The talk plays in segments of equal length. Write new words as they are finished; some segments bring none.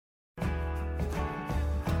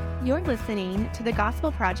You're listening to the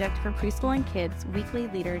Gospel Project for Preschool and Kids weekly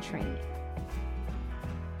leader training.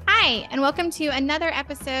 Hi, and welcome to another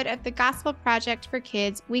episode of the Gospel Project for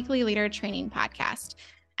Kids weekly leader training podcast.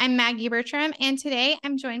 I'm Maggie Bertram, and today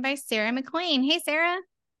I'm joined by Sarah McLean. Hey, Sarah.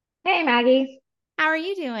 Hey, Maggie. How are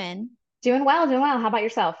you doing? Doing well. How about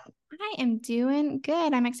yourself? I am doing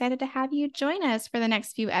good. I'm excited to have you join us for the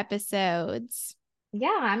next few episodes.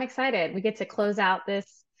 Yeah, I'm excited. We get to close out this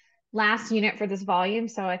last unit for this volume,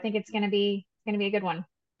 so I think it's going to be a good one.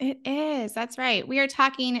 It is. That's right. We are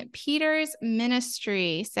talking Peter's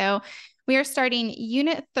ministry. So we are starting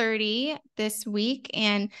Unit 30 this week.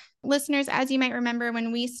 And listeners, as you might remember,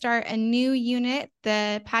 when we start a new unit,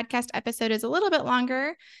 the podcast episode is a little bit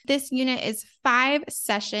longer. This unit is 5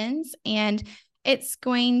 sessions, and it's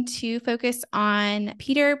going to focus on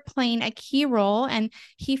Peter playing a key role, and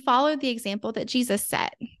he followed the example that Jesus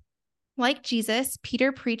set. Like Jesus,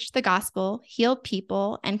 Peter preached the gospel, healed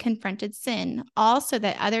people, and confronted sin, all so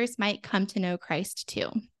that others might come to know Christ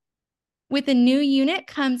too. With the new unit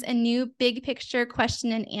comes a new big picture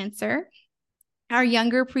question and answer. Our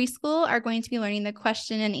younger preschool are going to be learning the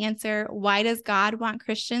question and answer, why does God want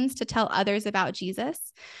Christians to tell others about Jesus?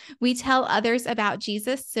 We tell others about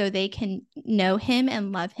Jesus so they can know him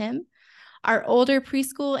and love him. Our older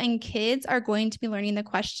preschool and kids are going to be learning the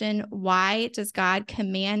question, why does God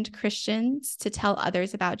command Christians to tell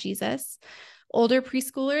others about Jesus? Older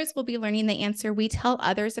preschoolers will be learning the answer, we tell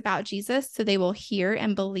others about Jesus so they will hear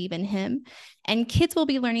and believe in him. And kids will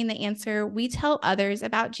be learning the answer, we tell others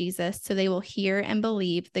about Jesus so they will hear and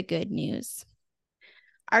believe the good news.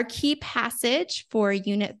 Our key passage for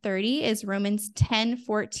Unit 30 is Romans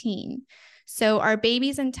 10:14. So our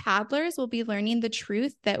babies and toddlers will be learning the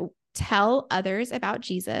truth that tell others about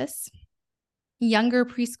Jesus. Younger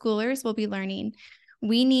preschoolers will be learning,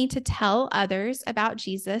 we need to tell others about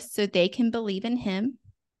Jesus so they can believe in him.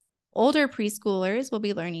 Older preschoolers will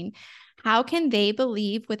be learning, how can they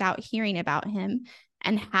believe without hearing about him?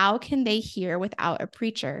 And how can they hear without a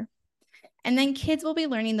preacher? And then kids will be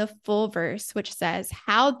learning the full verse, which says,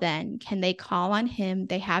 how then can they call on him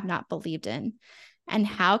they have not believed in? And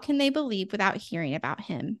how can they believe without hearing about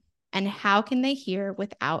him? And how can they hear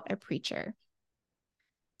without a preacher?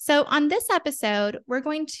 So on this episode, we're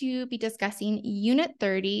going to be discussing Unit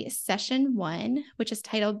 30, Session 1, which is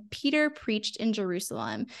titled Peter Preached in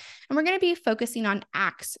Jerusalem. And we're going to be focusing on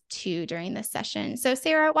Acts 2 during this session. So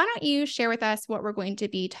Sarah, why don't you share with us what we're going to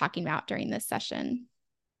be talking about during this session?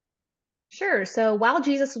 Sure. So while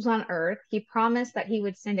Jesus was on earth, he promised that he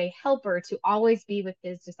would send a helper to always be with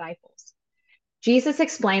his disciples. Jesus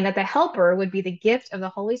explained that the helper would be the gift of the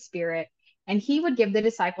Holy Spirit, and he would give the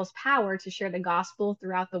disciples power to share the gospel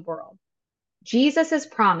throughout the world. Jesus'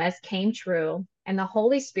 promise came true, and the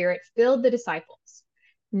Holy Spirit filled the disciples.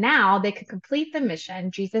 Now they could complete the mission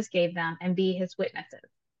Jesus gave them and be his witnesses.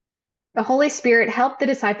 The Holy Spirit helped the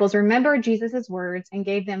disciples remember Jesus' words and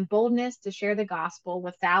gave them boldness to share the gospel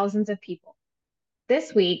with thousands of people.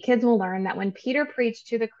 This week, kids will learn that when Peter preached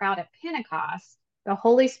to the crowd at Pentecost, the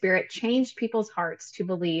Holy Spirit changed people's hearts to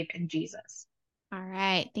believe in Jesus. All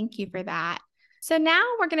right. Thank you for that. So now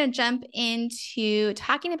we're going to jump into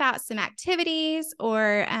talking about some activities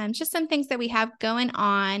or just some things that we have going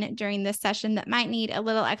on during this session that might need a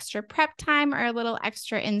little extra prep time or a little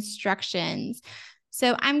extra instructions.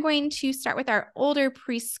 So I'm going to start with our older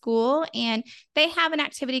preschool, and they have an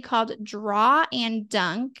activity called Draw and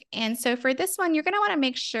Dunk. And so for this one, you're going to want to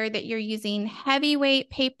make sure that you're using heavyweight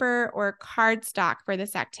paper or cardstock for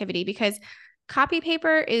this activity because copy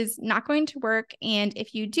paper is not going to work. And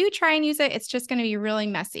if you do try and use it, it's just going to be really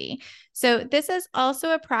messy. So this is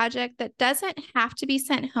also a project that doesn't have to be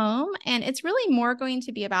sent home. And it's really more going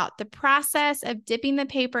to be about the process of dipping the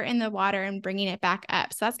paper in the water and bringing it back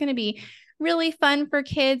up. So that's going to be really fun for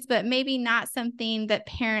kids, but maybe not something that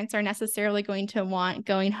parents are necessarily going to want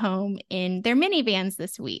going home in their minivans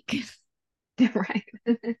this week. Right.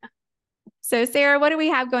 So Sarah, what do we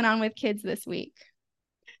have going on with kids this week?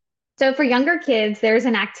 So for younger kids, there's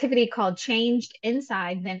an activity called Changed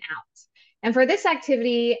Inside Then Out. And for this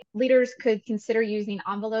activity, leaders could consider using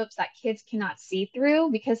envelopes that kids cannot see through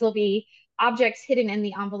because there'll be objects hidden in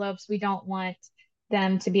the envelopes. We don't want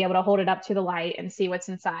them to be able to hold it up to the light and see what's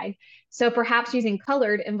inside. So perhaps using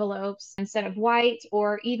colored envelopes instead of white,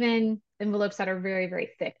 or even envelopes that are very, very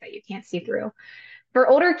thick that you can't see through. For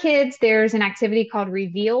older kids, there's an activity called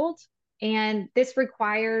Revealed, and this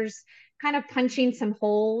requires kind of punching some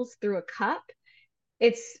holes through a cup.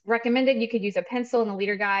 It's recommended you could use a pencil and a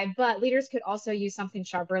leader guide, but leaders could also use something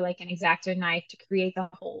sharper like an X-Acto knife to create the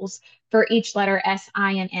holes for each letter S,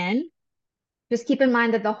 I, and N. Just keep in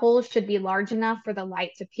mind that the hole should be large enough for the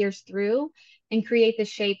light to pierce through and create the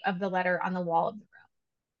shape of the letter on the wall of the room.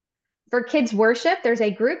 For kids' worship, there's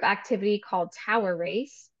a group activity called Tower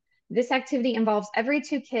Race. This activity involves every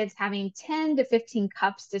two kids having 10 to 15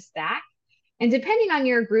 cups to stack. And depending on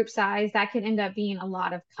your group size, that can end up being a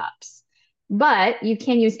lot of cups. But you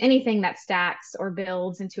can use anything that stacks or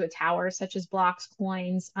builds into a tower, such as blocks,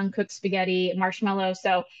 coins, uncooked spaghetti, marshmallow.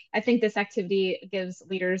 So I think this activity gives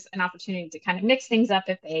leaders an opportunity to kind of mix things up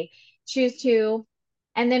if they choose to.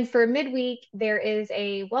 And then for midweek, there is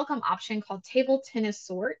a welcome option called Table Tennis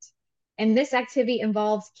Sort. And this activity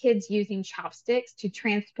involves kids using chopsticks to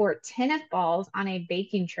transport tennis balls on a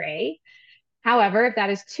baking tray. However, if that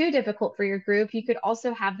is too difficult for your group, you could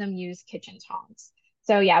also have them use kitchen tongs.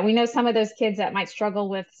 So yeah, we know some of those kids that might struggle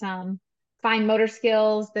with some fine motor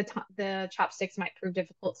skills, the chopsticks might prove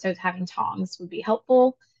difficult, so having tongs would be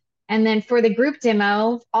helpful. And then for the group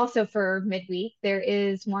demo, also for midweek, there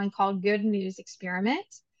is one called Good News Experiment.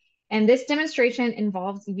 And this demonstration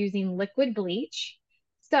involves using liquid bleach.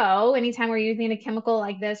 So anytime we're using a chemical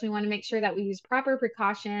like this, we want to make sure that we use proper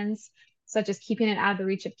precautions, such as keeping it out of the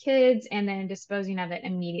reach of kids and then disposing of it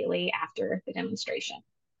immediately after the demonstration.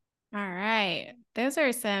 All right. Those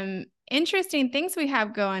are some interesting things we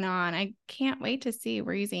have going on. I can't wait to see.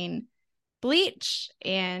 We're using bleach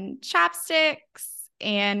and chopsticks,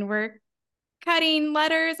 and we're cutting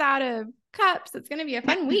letters out of cups. It's going to be a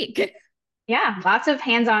fun week. Yeah, lots of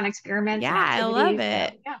hands-on experiments. Yeah, I love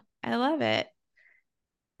it. So, yeah. I love it.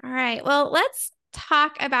 All right. Well, let's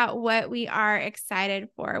talk about what we are excited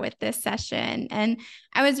for with this session. And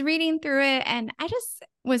I was reading through it, and I just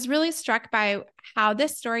was really struck by how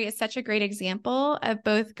this story is such a great example of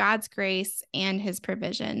both God's grace and his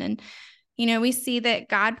provision. And, we see that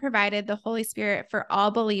God provided the Holy Spirit for all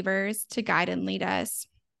believers to guide and lead us.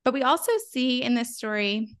 But we also see in this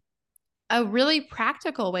story a really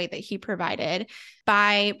practical way that he provided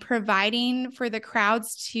by providing for the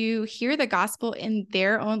crowds to hear the gospel in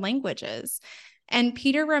their own languages. And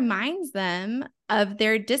Peter reminds them of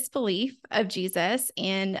their disbelief of Jesus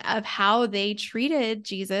and of how they treated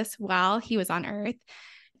Jesus while he was on earth,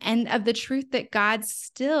 and of the truth that God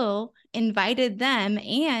still invited them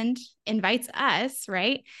and invites us,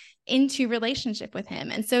 right, into relationship with him.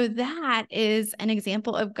 And so that is an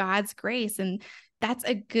example of God's grace. And that's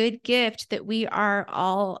a good gift that we are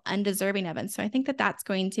all undeserving of. And so I think that that's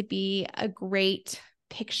going to be a great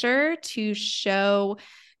picture to show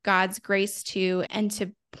God's grace to and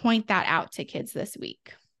to point that out to kids this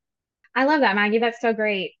week. I love that, Maggie. That's so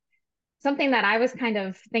great. Something that I was kind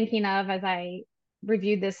of thinking of as I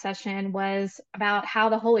reviewed this session was about how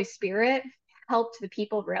the Holy Spirit helped the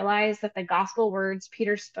people realize that the gospel words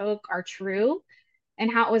Peter spoke are true,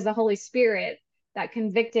 and how it was the Holy Spirit that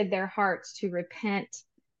convicted their hearts to repent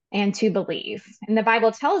and to believe. And the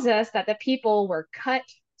Bible tells us that the people were cut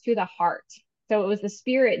to the heart. So it was the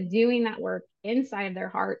Spirit doing that work inside of their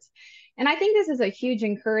hearts. And I think this is a huge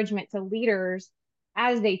encouragement to leaders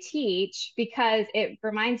as they teach, because it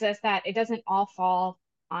reminds us that it doesn't all fall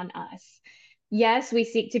on us. Yes, we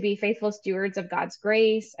seek to be faithful stewards of God's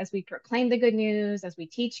grace as we proclaim the good news, as we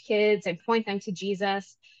teach kids and point them to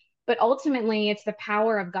Jesus. But ultimately, it's the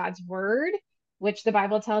power of God's word, which the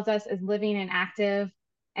Bible tells us is living and active,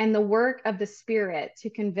 and the work of the Spirit to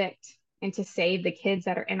convict and to save the kids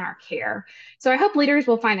that are in our care. So I hope leaders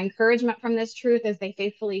will find encouragement from this truth as they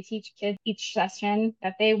faithfully teach kids each session,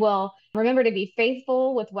 that they will remember to be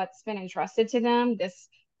faithful with what's been entrusted to them, this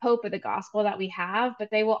hope of the gospel that we have, but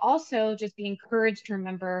they will also just be encouraged to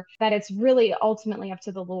remember that it's really ultimately up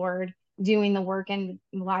to the Lord doing the work in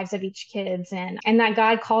the lives of each kids, and that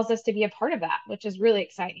God calls us to be a part of that, which is really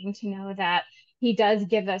exciting to know that he does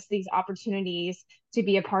give us these opportunities to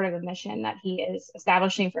be a part of the mission that he is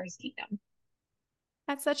establishing for his kingdom.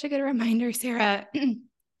 That's such a good reminder, Sarah.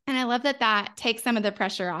 And I love that that takes some of the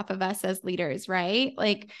pressure off of us as leaders, right?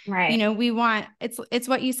 Like, right. We want, it's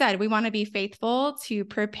what you said, we want to be faithful to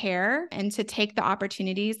prepare and to take the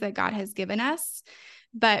opportunities that God has given us.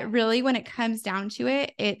 But really, when it comes down to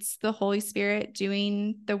it, it's the Holy Spirit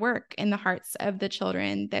doing the work in the hearts of the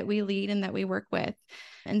children that we lead and that we work with.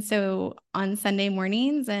 And so on Sunday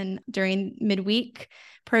mornings and during midweek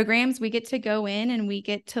programs, we get to go in and we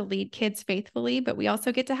get to lead kids faithfully, but we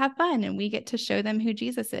also get to have fun and we get to show them who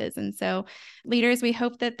Jesus is. And so leaders, we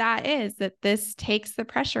hope that this takes the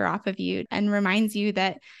pressure off of you and reminds you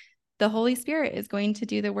that the Holy Spirit is going to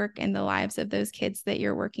do the work in the lives of those kids that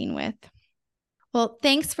you're working with. Well,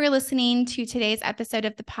 thanks for listening to today's episode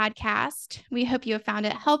of the podcast. We hope you have found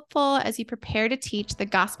it helpful as you prepare to teach the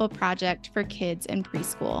Gospel Project for kids in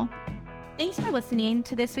preschool. Thanks for listening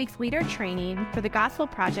to this week's leader training for the Gospel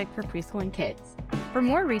Project for Preschool and Kids. For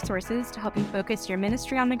more resources to help you focus your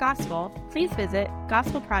ministry on the gospel, please visit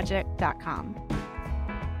gospelproject.com.